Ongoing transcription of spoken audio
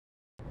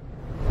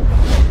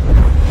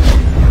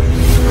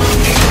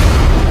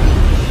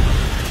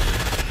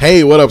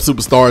Hey, what up,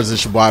 superstars?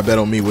 It's your boy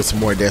Ibetonme with some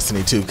more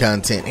Destiny 2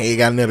 content. Hey,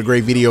 got another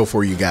great video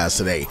for you guys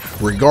today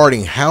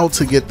regarding how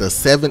to get the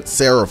 7th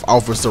Seraph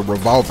Officer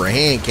Revolver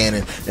hand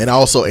cannon and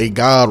also a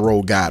God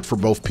roll guide for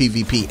both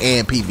PvP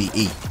and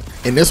PvE.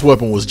 And this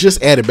weapon was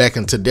just added back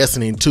into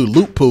Destiny 2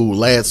 loot pool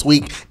last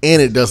week,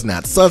 and it does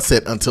not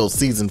sunset until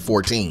season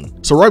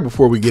 14. So right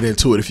before we get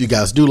into it, if you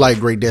guys do like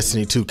great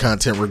Destiny 2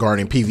 content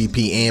regarding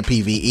PvP and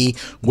PvE,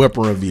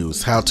 weapon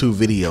reviews, how-to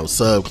videos,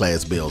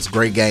 subclass builds,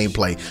 great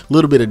gameplay, a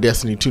little bit of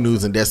Destiny 2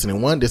 news and Destiny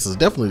 1, this is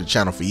definitely the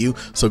channel for you.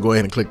 So go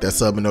ahead and click that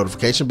sub and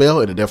notification bell.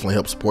 It'll definitely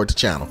help support the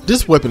channel.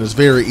 This weapon is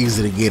very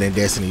easy to get in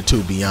Destiny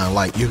 2 Beyond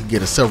Light. You can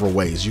get it several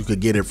ways. You could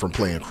get it from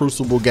playing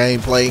Crucible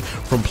gameplay,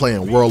 from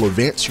playing world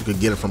events, you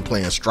could get it from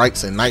playing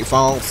strikes and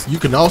nightfalls. You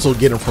can also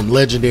get them from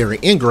legendary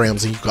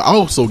engrams, and you can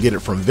also get it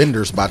from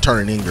vendors by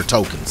turning in your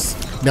tokens.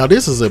 Now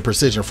this is a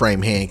precision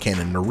frame hand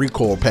cannon. The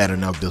recoil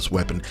pattern of this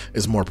weapon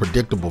is more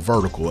predictable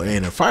vertical,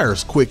 and it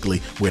fires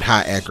quickly with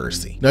high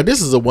accuracy. Now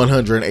this is a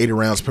 180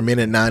 rounds per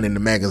minute, 9 in the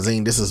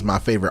magazine. This is my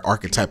favorite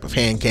archetype of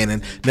hand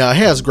cannon. Now it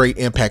has great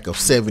impact of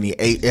 78.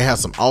 It has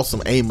some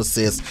awesome aim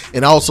assist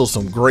and also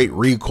some great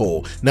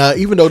recoil. Now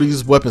even though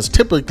these weapons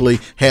typically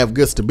have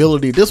good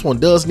stability, this one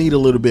does need a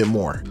little bit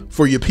more.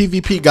 For your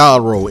PvP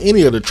God roll,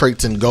 any of the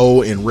traits in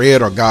gold and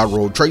red are God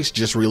roll traits,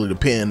 just really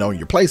depend on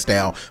your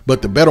playstyle,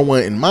 but the better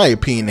one in my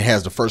opinion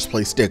has the first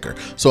place sticker.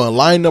 So in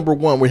line number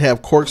 1 we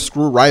have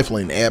corkscrew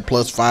rifling, add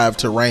 +5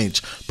 to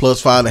range,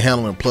 +5 to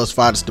handling,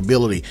 +5 to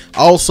stability.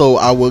 Also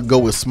I would go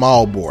with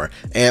small bore,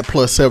 add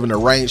 +7 to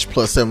range,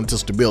 +7 to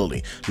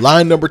stability.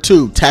 Line number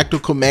 2,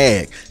 tactical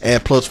mag,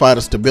 add +5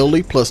 to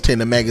stability, +10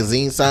 to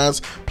magazine size,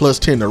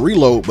 +10 to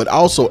reload, but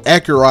also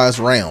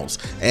accurized rounds,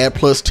 add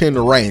 +10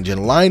 to range.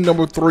 And line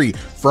number 3,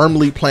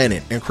 firmly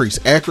planted, increase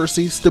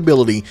accuracy,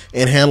 stability,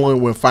 and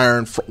handling when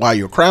firing while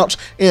you're crouched,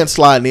 and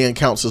sliding in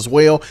counts as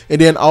well.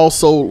 And then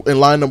also in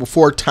line number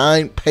 4,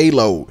 timed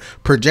payload,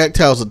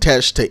 projectiles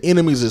attached to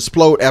enemies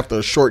explode after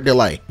a short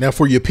delay. Now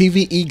for your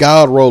PvE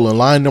God roll, in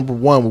line number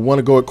 1 we want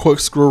to go with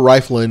corkscrew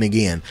rifling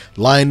again.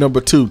 Line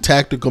number 2,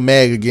 tactical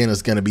mag again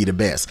is going to be the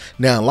best.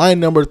 Now in line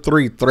number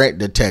 3, threat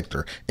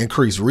detector,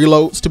 increase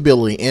reload,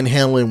 stability, and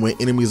handling when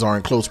enemies are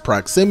in close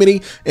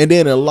proximity. And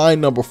then in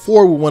line number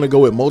 4 we want to go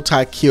with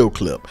multi-kill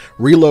clip.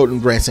 Reloading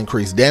grants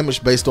increased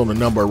damage based on the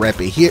number of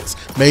rapid hits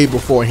made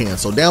beforehand.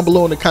 So down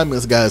below in the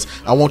comments, guys,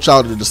 I want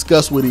y'all to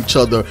discuss with each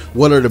other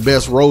what are the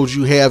best rolls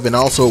you have and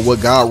also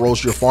what God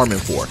rolls you're farming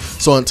for.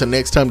 So until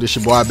next time, this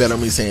your boy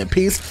Ibetonme saying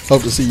peace.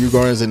 Hope to see you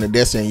guys in the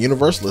Destiny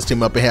universe. Let's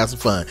team up and have some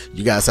fun.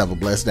 You guys have a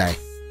blessed day.